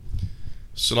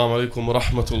السلام عليكم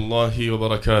ورحمة الله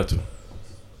وبركاته.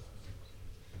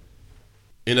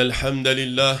 إن الحمد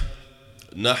لله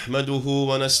نحمده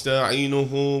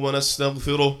ونستعينه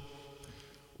ونستغفره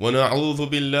ونعوذ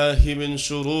بالله من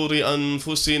شرور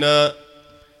أنفسنا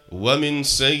ومن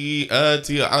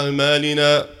سيئات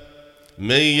أعمالنا.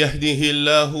 من يهده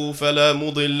الله فلا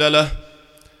مضل له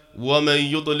ومن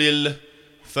يضلل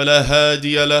فلا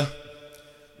هادي له،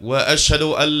 وأشهد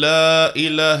أن لا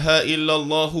إله إلا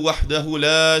الله وحده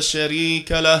لا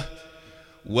شريك له،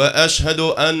 وأشهد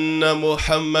أن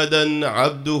محمدا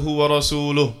عبده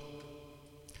ورسوله.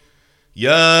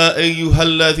 يا أيها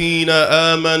الذين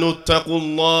آمنوا اتقوا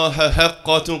الله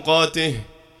حق تقاته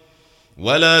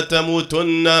ولا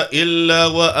تموتن إلا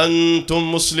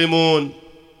وأنتم مسلمون.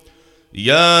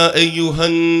 يا أيها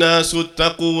الناس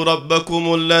اتقوا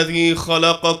ربكم الذي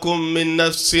خلقكم من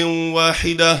نفس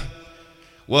واحدة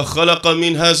وخلق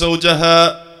منها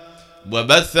زوجها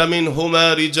وبث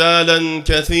منهما رجالا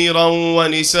كثيرا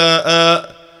ونساء،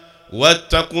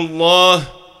 واتقوا الله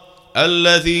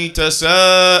الذي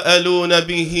تساءلون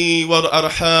به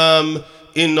والأرحام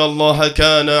إن الله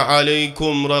كان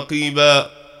عليكم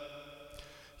رقيبا.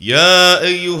 يا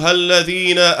أيها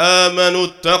الذين آمنوا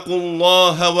اتقوا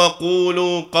الله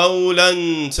وقولوا قولا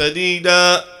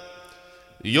سديدا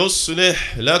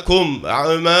يصلح لكم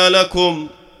أعمالكم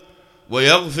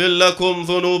ويغفر لكم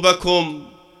ذنوبكم،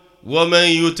 ومن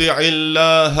يطع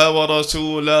الله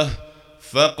ورسوله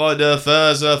فقد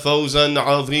فاز فوزا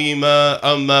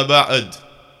عظيما. أما بعد،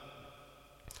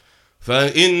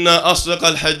 فإن أصدق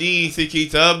الحديث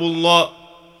كتاب الله،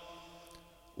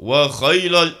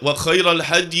 وخير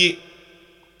الهدي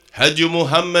هدي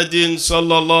محمد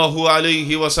صلى الله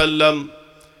عليه وسلم،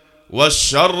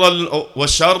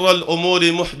 وشر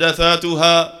الأمور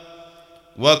محدثاتها،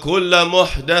 وكل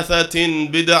محدثة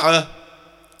بدعة،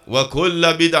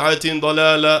 وكل بدعة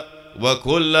ضلالة،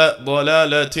 وكل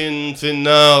ضلالة في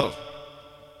النار.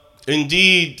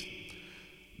 Indeed,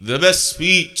 the best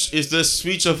speech is the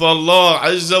speech of Allah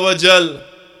Azza wa Jal,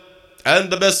 and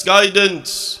the best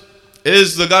guidance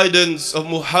is the guidance of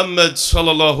Muhammad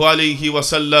sallallahu alayhi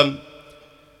wasallam.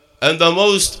 And the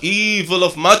most evil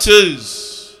of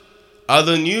matters are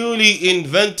the newly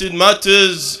invented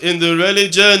matters in the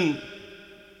religion.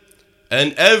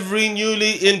 And every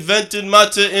newly invented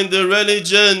matter in the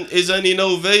religion is an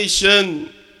innovation.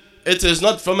 It is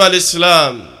not from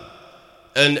Al-Islam.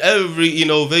 And every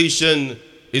innovation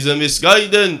is a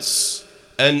misguidance.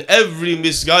 And every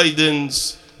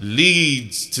misguidance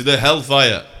leads to the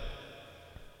hellfire.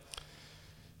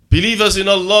 Believers in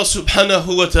Allah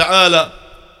subhanahu wa ta'ala,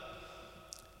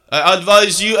 I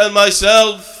advise you and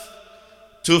myself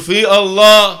to fear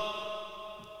Allah.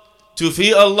 To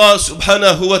fear Allah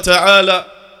subhanahu wa ta'ala,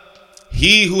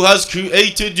 He who has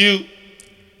created you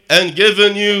and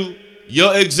given you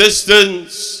your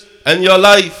existence and your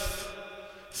life.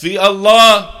 Fear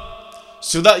Allah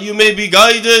so that you may be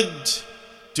guided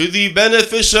to the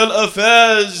beneficial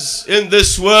affairs in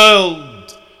this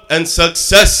world and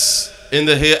success in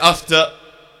the hereafter.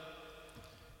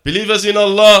 Believers in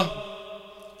Allah,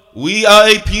 we are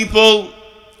a people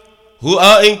who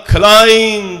are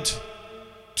inclined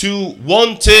to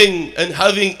wanting and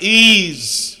having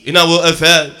ease in our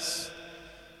affairs.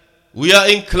 We are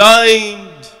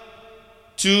inclined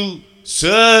to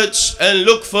search and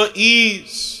look for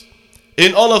ease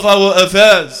in all of our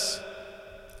affairs.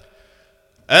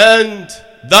 And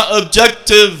that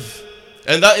objective,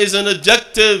 and that is an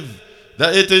objective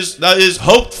that is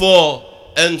hoped for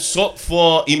and sought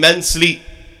for immensely.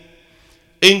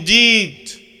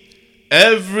 Indeed,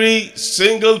 every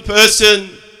single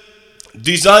person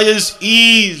desires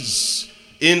ease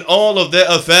in all of their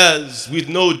affairs with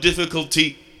no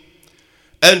difficulty.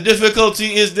 And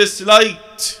difficulty is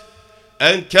disliked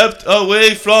and kept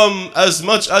away from as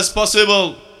much as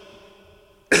possible.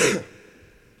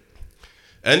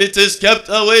 And it is kept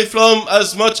away from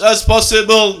as much as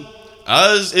possible,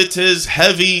 as it is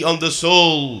heavy on the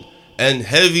soul and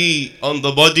heavy on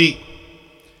the body.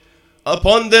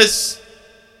 Upon this,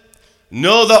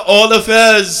 know that all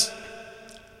affairs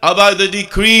are by the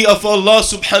decree of Allah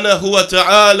subhanahu wa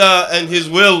ta'ala and His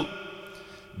will.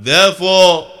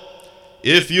 Therefore,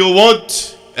 if you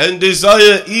want and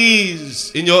desire ease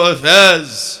in your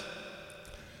affairs,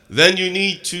 then you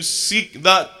need to seek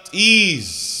that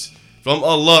ease from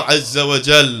Allah Azza wa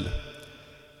Jal.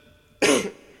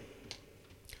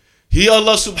 He,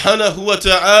 Allah subhanahu wa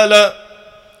ta'ala,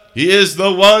 He is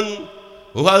the one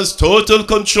who has total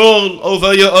control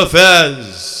over your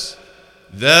affairs.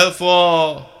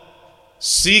 Therefore,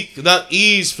 seek that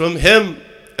ease from Him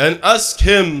and ask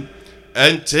Him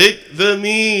and take the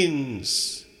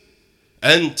means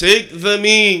and take the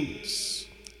means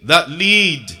that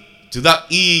lead to that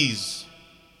ease.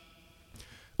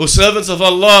 O servants of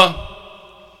Allah,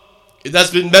 it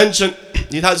has been mentioned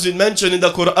in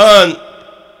the Quran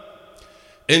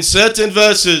in certain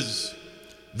verses,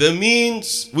 the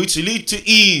means which lead to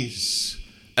ease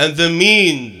and the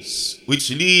means which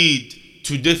lead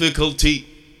to difficulty.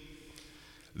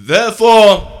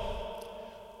 Therefore,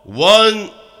 one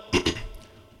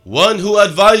who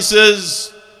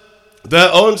advises their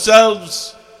own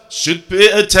selves should pay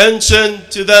attention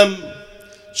to them,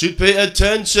 should pay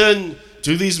attention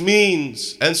to these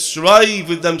means and strive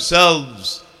with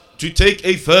themselves to take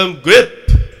a firm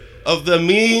grip of the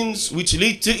means which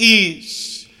lead to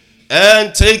ease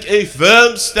and take a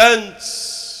firm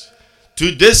stance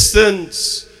to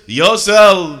distance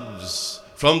yourselves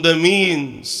from the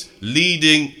means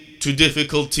leading to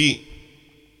difficulty.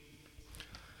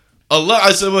 Allah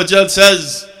Azza wa Jal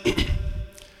says,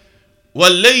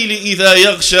 وَاللَّيْلِ إِذَا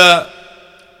يَغْشَى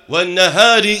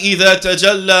وَالنَّهَارِ إِذَا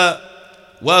تَجَلَّى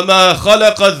وَمَا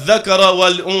خَلَقَ الذَّكَرَ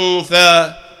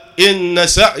وَالْأُنثَى إِنَّ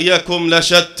سَعْيَكُمْ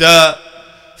لَشَتَّى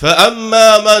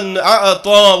فَأَمَّا مَنْ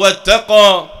أَعْطَى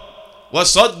وَاتَّقَى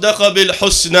وَصَدَّقَ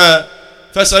بِالْحُسْنَى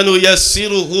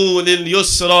فَسَنُيَسِّرُهُ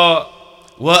لِلْيُسْرَى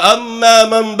وَأَمَّا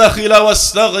مَنْ بَخِلَ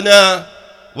وَاسْتَغْنَى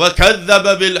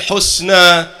وَكَذَّبَ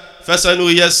بِالْحُسْنَى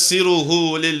فَسَنُيَسِّرُهُ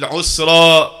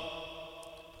لِلْعُسْرَى.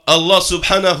 Allah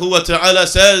subhanahu wa ta'ala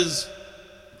says,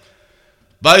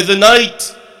 by the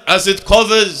night as it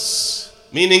covers,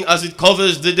 meaning as it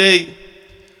covers the day,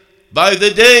 by the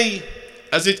day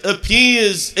as it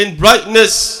appears in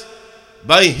brightness,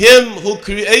 by Him who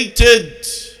created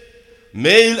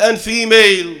male and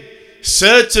female,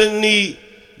 certainly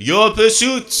your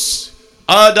pursuits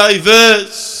are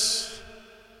diverse.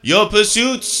 Your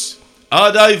pursuits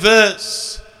are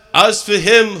diverse. As for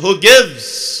him who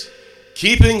gives,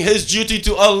 keeping his duty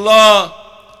to Allah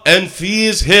and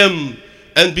fears Him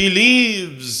and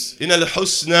believes in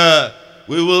Al-Husna,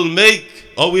 we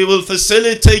will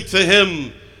facilitate for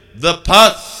him the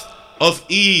path of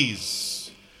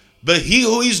ease. But he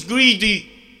who is greedy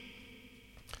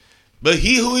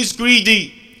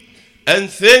and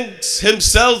thinks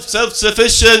himself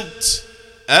self-sufficient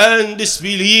and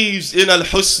disbelieves in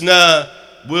Al-Husna,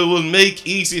 we will make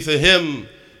easy for him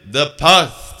the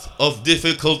path of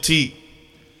difficulty.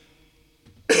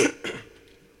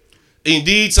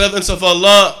 Indeed, servants of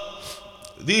Allah,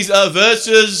 these are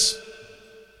verses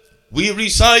we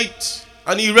recite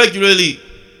and irregularly,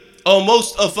 or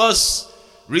most of us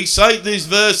recite these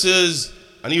verses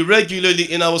and irregularly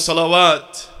in our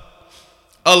salawat.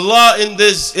 Allah in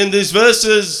these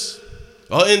verses,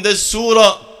 or in this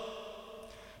surah,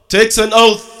 takes an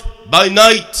oath by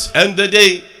night and the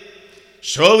day,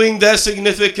 showing their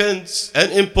significance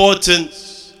and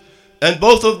importance. And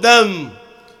both of them,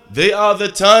 they are the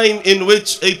time in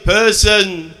which a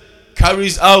person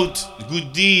carries out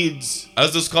good deeds,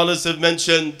 as the scholars have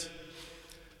mentioned.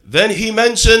 Then he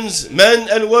mentions men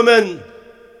and women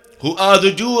who are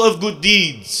the doer of good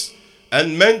deeds,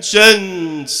 and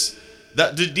mentions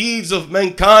that the deeds of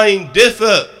mankind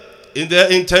differ in their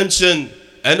intention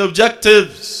and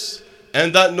objectives,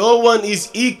 and that no one is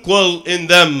equal in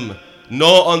them,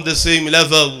 nor on the same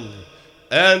level.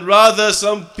 And rather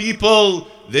some people,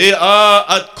 they are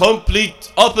at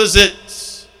complete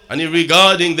opposites, and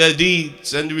regarding their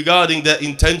deeds and regarding their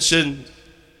intention.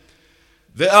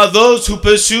 There are those who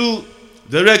pursue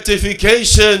the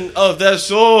rectification of their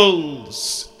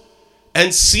souls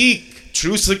and seek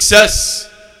true success,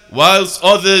 whilst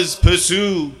others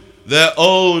pursue their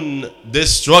own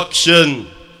destruction.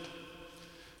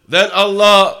 Then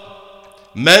Allah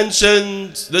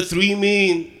mentioned the three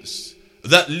means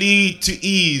that lead to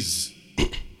ease,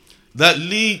 that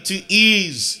lead to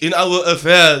ease in our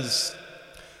affairs.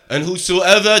 And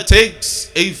whosoever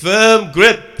takes a firm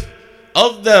grip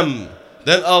of them,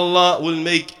 then Allah will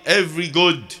make every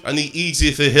good and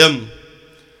easy for him.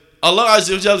 Allah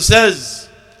Azza wa Jal says,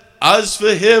 as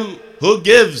for him who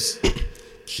gives,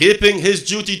 keeping his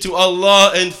duty to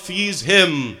Allah and fears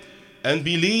Him and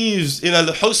believes in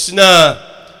Al-Husna,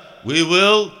 we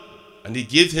will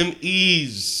give him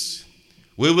ease.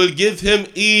 We will give him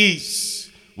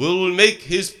ease. We will make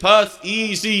his path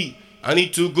easy and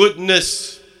into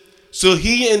goodness. So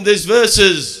here in these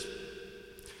verses,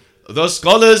 the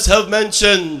scholars have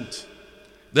mentioned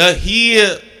that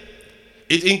here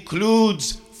it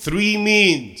includes three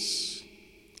means.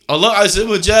 Allah Azza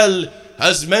wa Jal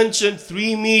has mentioned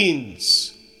three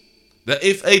means, that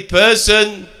if a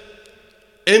person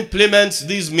implements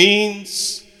these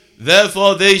means,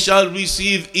 therefore they shall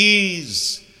receive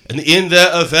ease in their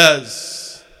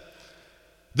affairs.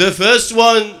 The first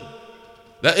one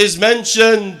that is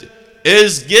mentioned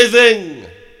is giving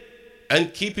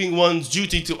and keeping one's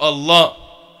duty to Allah.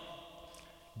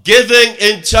 Giving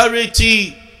in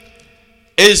charity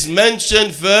is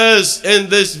mentioned first in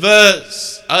this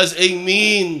verse as a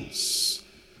means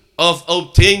of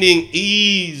obtaining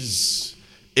ease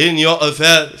in your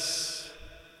affairs.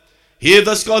 Here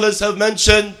the scholars have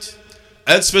mentioned,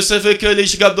 and specifically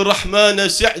Shaykh Abdul Rahman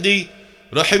al-Sa'di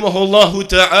rahimahullah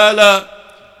ta'ala,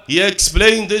 he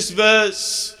explained this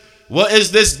verse. What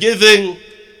is this giving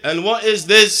and what is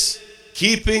this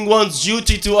keeping one's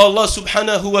duty to Allah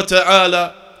subhanahu wa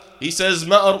ta'ala? He says,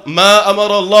 ما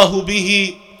أمر الله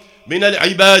به من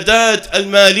العبادات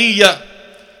المالية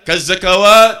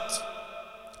كالزكوات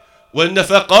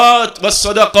والنفقات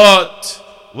والصدقات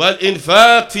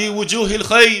والإنفاق في وجوه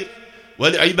الخير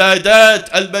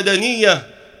والعبادات البدنية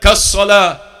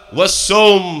كالصلاة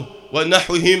والصوم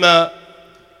ونحوهما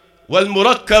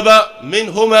والمركبة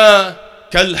منهما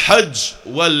كالحج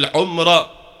والعمرة.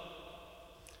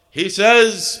 He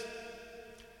says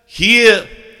here,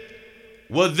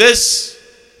 what this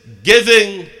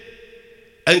giving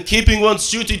and keeping one's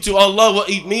duty to Allah, what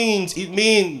it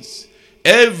means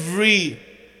every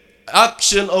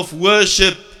action of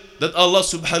worship that Allah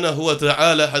subhanahu wa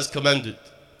ta'ala has commanded.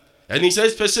 And he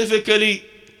says specifically,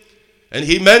 and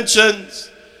he mentions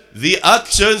the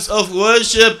actions of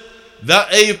worship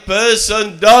that a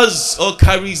person does or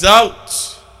carries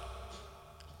out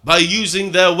by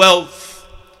using their wealth.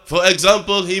 For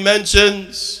example, he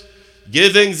mentions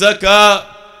giving zakah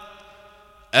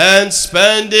and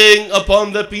spending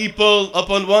upon the people,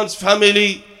 upon one's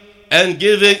family, and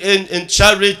giving in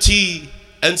charity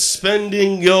and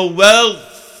spending your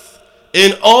wealth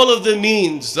in all of the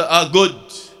means that are good,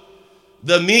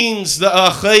 the means that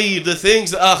are khair, the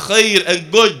things that are khair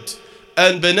and good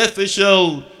and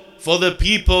beneficial for the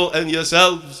people and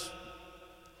yourselves.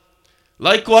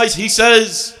 Likewise, he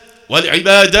says,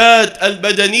 وَالْعِبَادَاتِ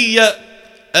الْبَدَنِيَّةِ,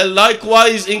 and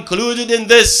likewise included in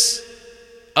this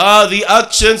are the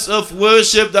actions of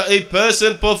worship that a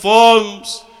person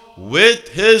performs with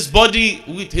his body,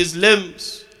 with his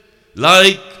limbs,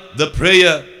 like the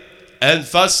prayer and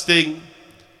fasting.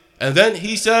 And then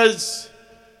he says,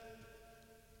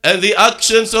 and the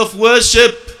actions of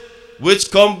worship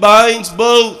which combines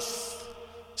both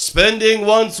spending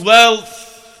one's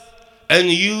wealth and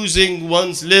using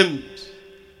one's limbs.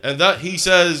 And that he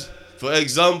says, for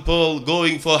example,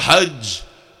 going for Hajj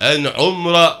and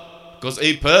Umrah, because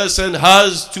a person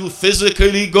has to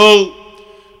physically go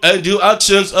and do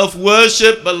actions of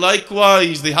worship, but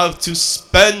likewise they have to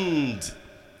spend.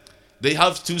 They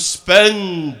have to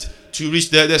spend to reach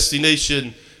their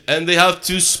destination, and they have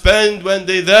to spend when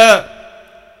they're there,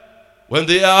 when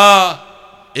they are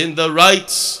in the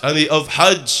rites of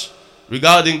Hajj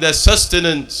regarding their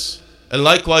sustenance and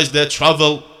likewise their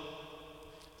travel.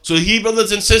 So here,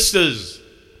 brothers and sisters,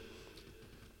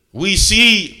 we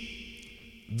see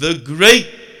the great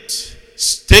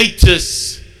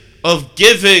status of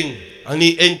giving and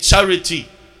in charity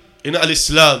in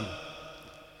Al-Islam,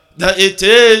 that it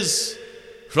is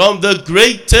from the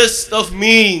greatest of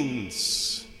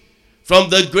means,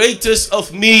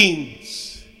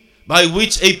 by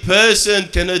which a person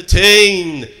can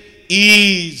attain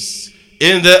ease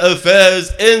in their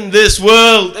affairs in this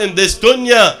world, in this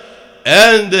dunya,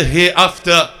 and the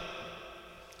hereafter.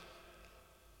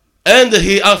 And the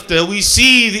hereafter, we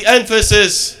see the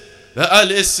emphasis that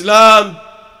Al-Islam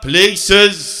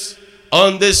places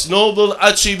on this noble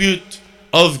attribute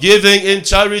of giving in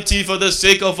charity for the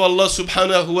sake of Allah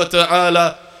subhanahu wa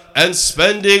ta'ala, and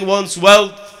spending one's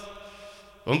wealth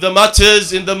in the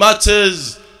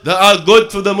matters that are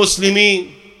good for the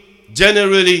Muslimin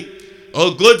generally,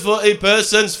 or good for a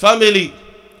person's family.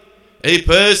 A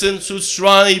person should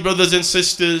strive, brothers and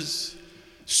sisters,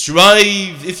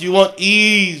 strive if you want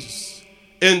ease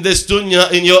in this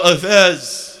dunya, in your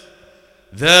affairs.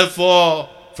 Therefore,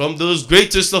 from those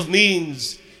greatest of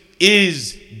means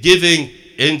is giving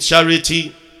in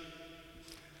charity.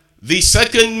 The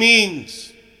second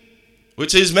means,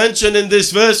 which is mentioned in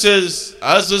these verses,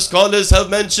 as the scholars have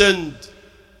mentioned,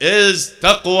 is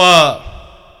taqwa.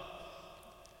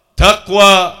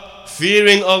 Taqwa,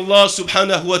 fearing Allah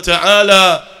subhanahu wa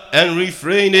ta'ala and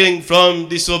refraining from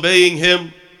disobeying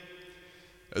Him.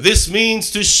 This means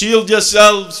to shield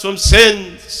yourselves from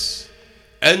sins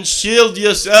and shield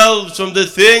yourselves from the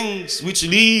things which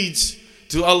leads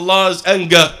to Allah's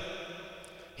anger.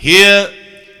 Here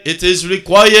it is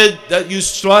required that you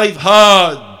strive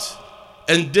hard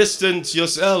and distance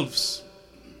yourselves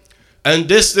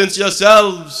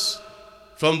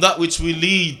from that which will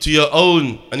lead to your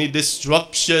own any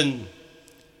destruction.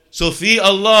 So fear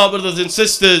Allah, brothers and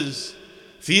sisters,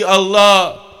 fear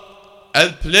Allah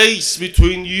and place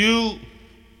between you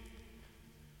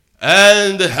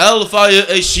and the hellfire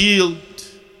a shield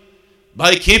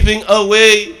by keeping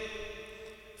away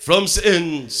from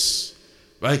sins,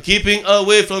 by keeping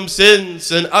away from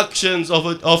sins and actions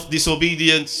of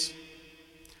disobedience.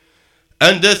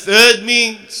 And the third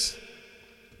means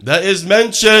that is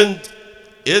mentioned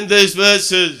in these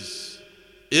verses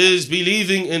is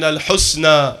believing in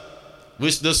Al-Husna,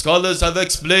 which the scholars have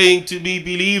explained to be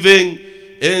believing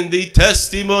in the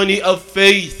testimony of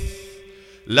faith.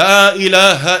 La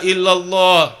ilaha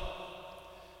illallah.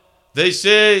 They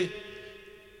say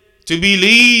to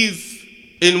believe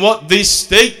in what this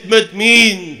statement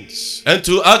means and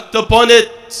to act upon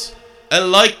it,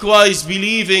 and likewise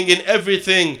believing in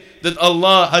everything that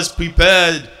Allah has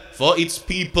prepared for its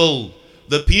people,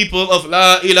 the people of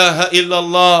La ilaha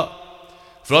illallah,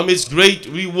 from its great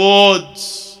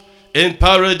rewards in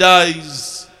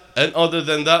paradise and other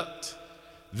than that.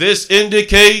 This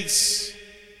indicates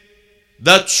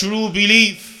that true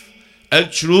belief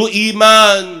and true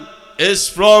iman is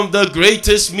from the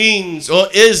greatest means, or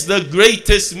is the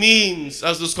greatest means,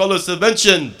 as the scholars have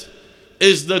mentioned,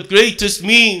 is the greatest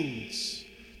means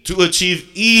to achieve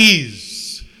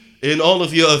ease in all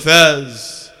of your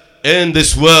affairs in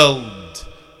this world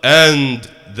and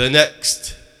the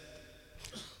next.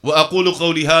 وأقول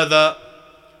قولي هذا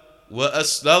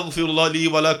وأستغفر الله لي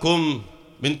ولكم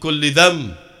من كل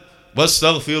ذنب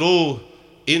واستغفروه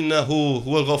إنه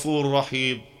هو الغفور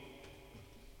الرحيم.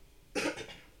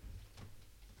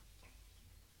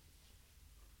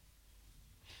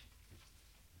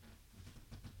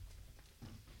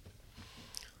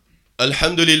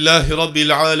 الحمد لله رب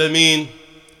العالمين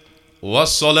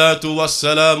والصلاة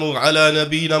والسلام على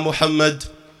نبينا محمد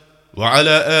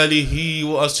وعلى آله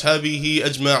وأصحابه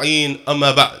أجمعين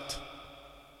أما بعد.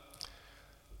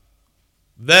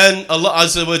 Then Allah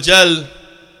Azza wa Jal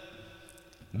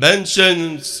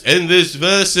mentions in these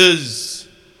verses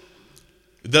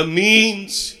the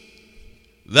means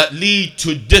that lead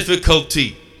to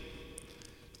difficulty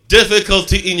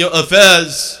in your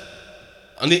affairs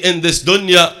and in this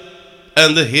dunya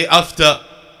and the hereafter.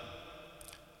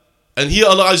 And here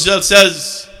Allah Azza wa Jal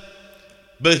says,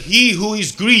 but he who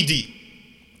is greedy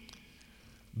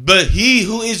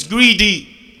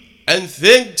and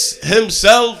thinks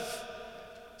himself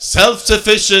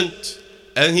self-sufficient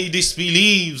and he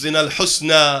disbelieves in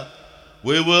Al-Husna,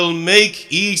 we will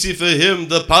make easy for him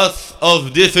the path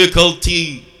of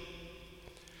difficulty.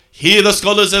 Here the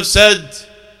scholars have said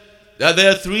that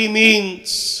there are three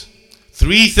means,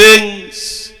 three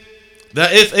things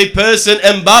that if a person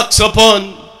embarks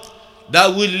upon, that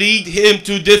will lead him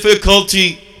to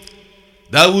difficulty,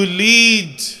 that will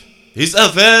lead his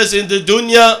affairs in the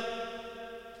dunya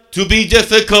to be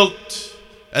difficult.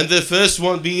 And the first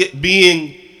one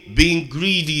being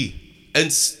greedy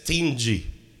and stingy.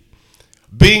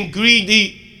 Being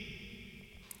greedy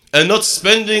and not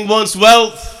spending one's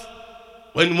wealth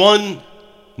when one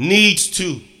needs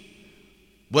to,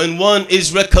 when one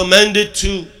is recommended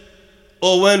to,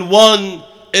 or when one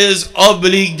is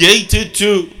obligated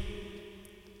to.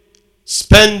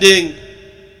 Spending,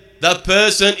 that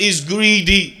person is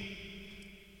greedy.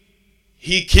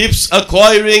 He keeps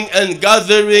acquiring and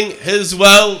gathering his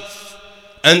wealth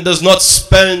and does not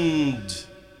spend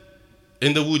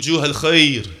in the wujuh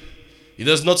al-khair. He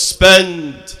does not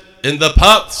spend in the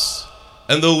paths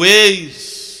and the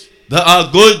ways that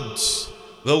are good,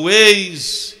 the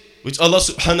ways which Allah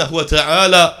subhanahu wa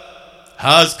ta'ala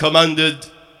has commanded.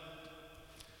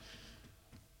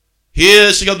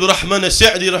 Here Shaykh Abdul Rahman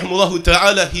al-Sa'di rahimahullah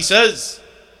ta'ala, he says,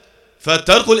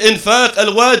 فَتَرْكُ الْإِنفاق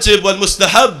الْوَاجِبْ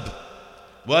وَالْمُسْتَحَبْ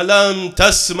وَلَمْ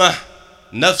تَسْمَحْ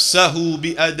نَفْسَهُ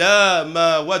بِأَدَاءِ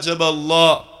مَا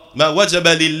وَجَبَ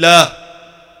لِلَّهِ.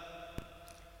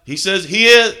 He says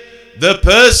here, the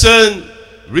person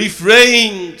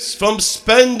refrains from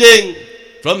spending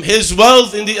from his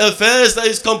wealth in the affairs that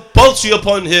is compulsory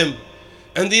upon him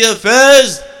and the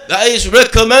affairs that is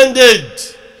recommended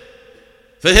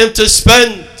for him to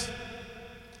spend.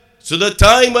 So the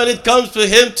time when it comes for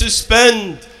him to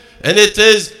spend, and it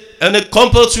is a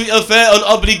compulsory affair, an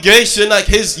obligation like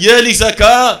his yearly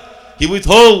zakah, he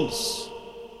withholds.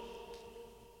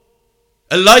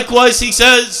 And likewise he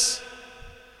says,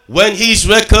 when he's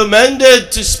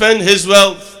recommended to spend his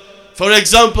wealth, for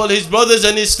example, his brothers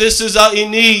and his sisters are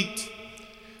in need,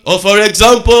 or for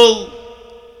example,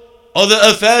 other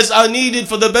affairs are needed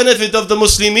for the benefit of the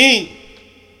Muslimin,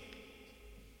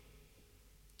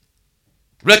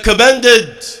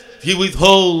 recommended, he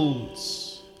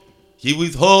withholds,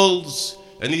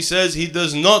 and he says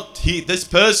this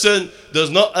person does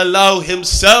not allow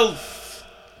himself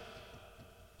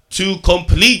to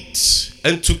complete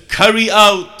and to carry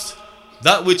out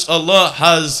that which Allah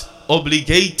has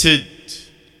obligated.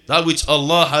 That which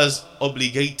Allah has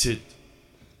obligated.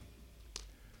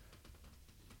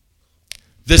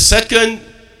 The second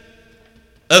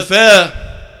affair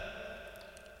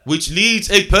which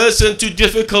leads a person to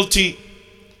difficulty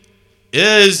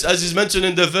is, as is mentioned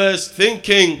in the verse,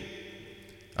 thinking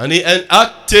and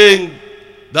acting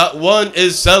that one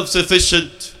is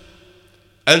self-sufficient.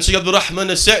 And Shaykh Abdul Rahman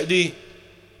al-Sa'di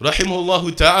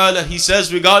rahimahullah ta'ala, he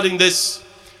says regarding this,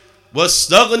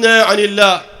 وَاسْتَغْنَى عَنِ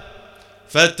اللَّهِ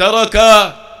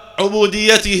فَتَرَكَ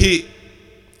عُبُودِيَتِهِ,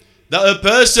 that a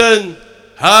person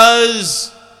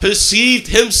has perceived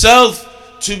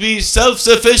himself to be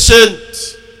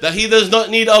self-sufficient, that he does not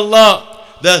need Allah,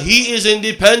 that he is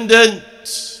independent,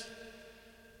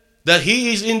 that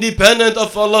he is independent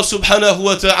of Allah subhanahu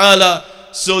wa ta'ala.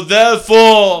 So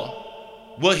therefore,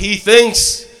 what he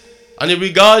thinks, and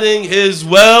regarding his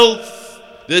wealth,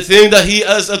 the thing that he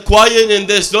has acquired in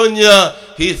this dunya,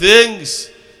 he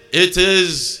thinks it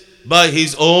is by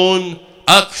his own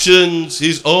actions,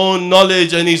 his own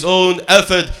knowledge and his own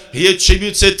effort. He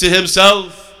attributes it to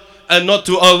himself and not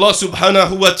to Allah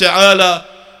subhanahu wa ta'ala,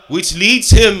 which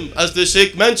leads him, as the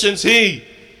Shaykh mentions here,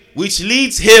 which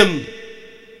leads him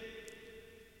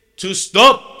to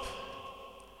stop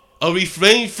or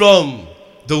refrain from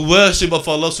the worship of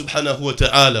Allah subhanahu wa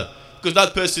ta'ala. Because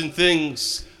that person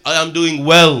thinks, I am doing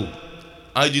well,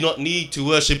 I do not need to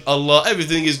worship Allah,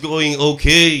 everything is going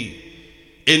okay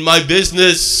in my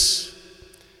business,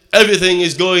 everything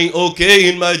is going okay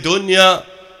in my dunya.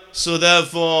 So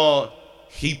therefore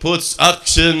he puts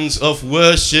actions of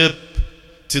worship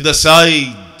to the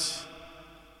side.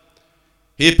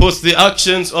 He puts the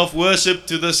actions of worship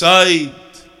to the side.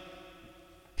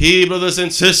 Here, brothers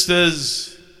and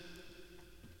sisters,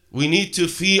 we need to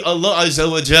fear Allah Azza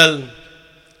wa Jal.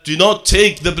 Do not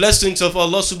take the blessings of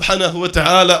Allah subhanahu wa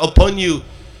ta'ala upon you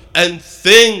and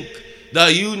think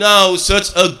that you now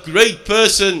such a great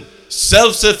person,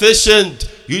 self-sufficient.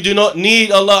 You do not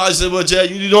need Allah Azza wa Jal.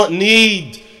 You do not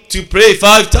need to pray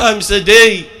 5 times a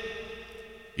day.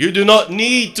 You do not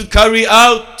need to carry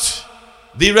out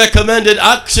the recommended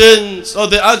actions or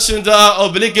the actions that are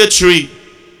obligatory.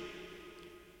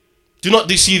 Do not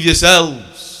deceive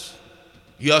yourselves.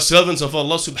 You are servants of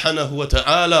Allah subhanahu wa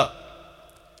ta'ala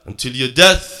until your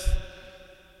death,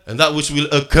 and that which will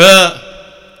occur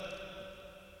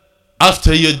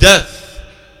after your death.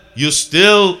 You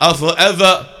still are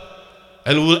forever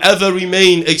and will ever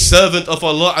remain a servant of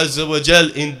Allah Azza wa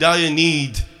Jal in dire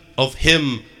need of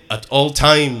Him at all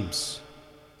times.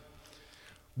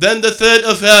 Then the third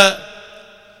affair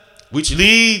which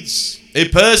leads a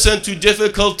person to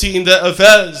difficulty in their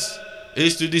affairs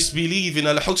is to disbelieve in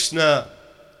Al-Husna.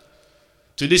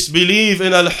 To disbelieve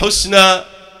in Al-Husna.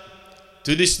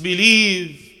 To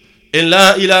disbelieve in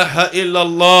La ilaha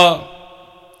illallah.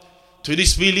 To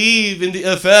disbelieve in the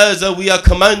affairs that we are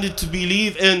commanded to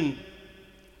believe in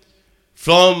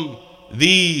from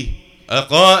the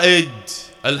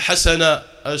Aqaid Al-Hasana,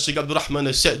 as Shaykh Abdul Rahman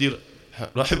al-Sa'di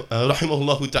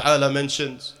rahimahullah ta'ala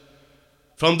mentions.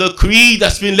 From the creed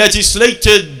that's been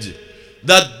legislated,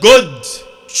 that good,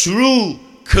 true,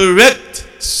 correct,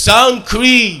 sound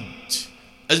creed,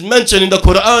 as mentioned in the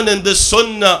Quran and the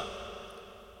Sunnah,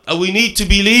 that we need to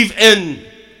believe in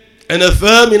and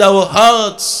affirm in our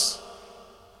hearts.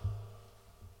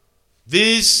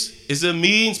 This is a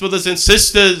means, brothers and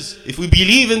sisters, if we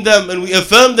believe in them and we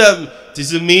affirm them, it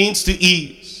is a means to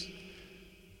ease.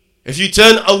 If you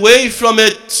turn away from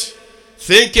it,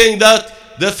 thinking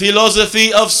that the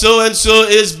philosophy of so and so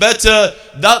is better,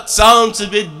 that sounds a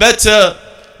bit better,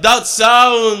 that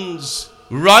sounds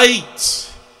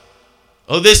right,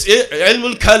 or this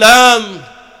ilmul kalam,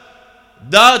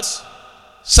 that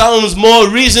sounds more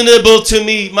reasonable to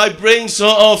me, my brain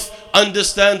sort of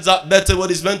understands that better,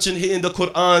 what is mentioned here in the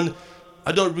Quran,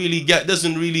 I don't really get,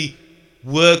 doesn't really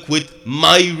work with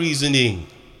my reasoning.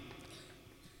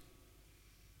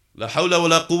 La hawla wa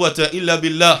la quwwata illa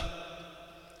billah.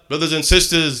 Brothers and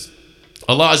sisters,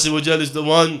 Allah Azza wa Jal is the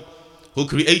one who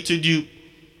created you,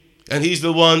 and He's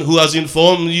the one who has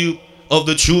informed you of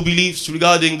the true beliefs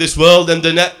regarding this world and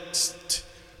the next.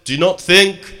 Do not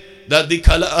think that the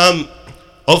kalam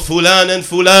of fulan and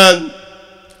fulan,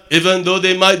 even though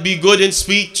they might be good in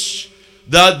speech,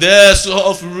 that their sort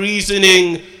of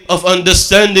reasoning of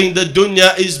understanding the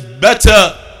dunya is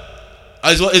better,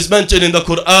 as what is mentioned in the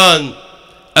Quran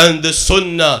and the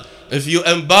Sunnah. If you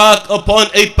embark upon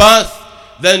a path,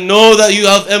 then know that you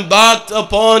have embarked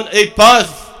upon a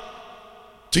path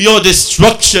to your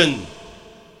destruction.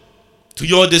 To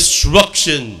your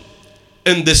destruction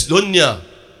in this dunya.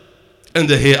 and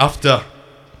the hereafter.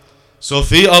 So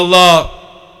fear Allah,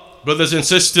 brothers and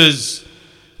sisters,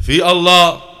 fear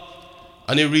Allah.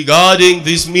 And regarding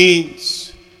these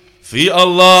means, fear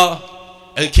Allah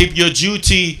and keep your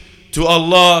duty to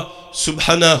Allah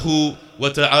subhanahu wa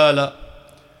ta'ala.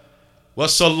 Wa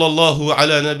sallallahu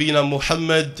ala nabiyyina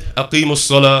Muhammad. Aqimus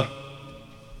salah.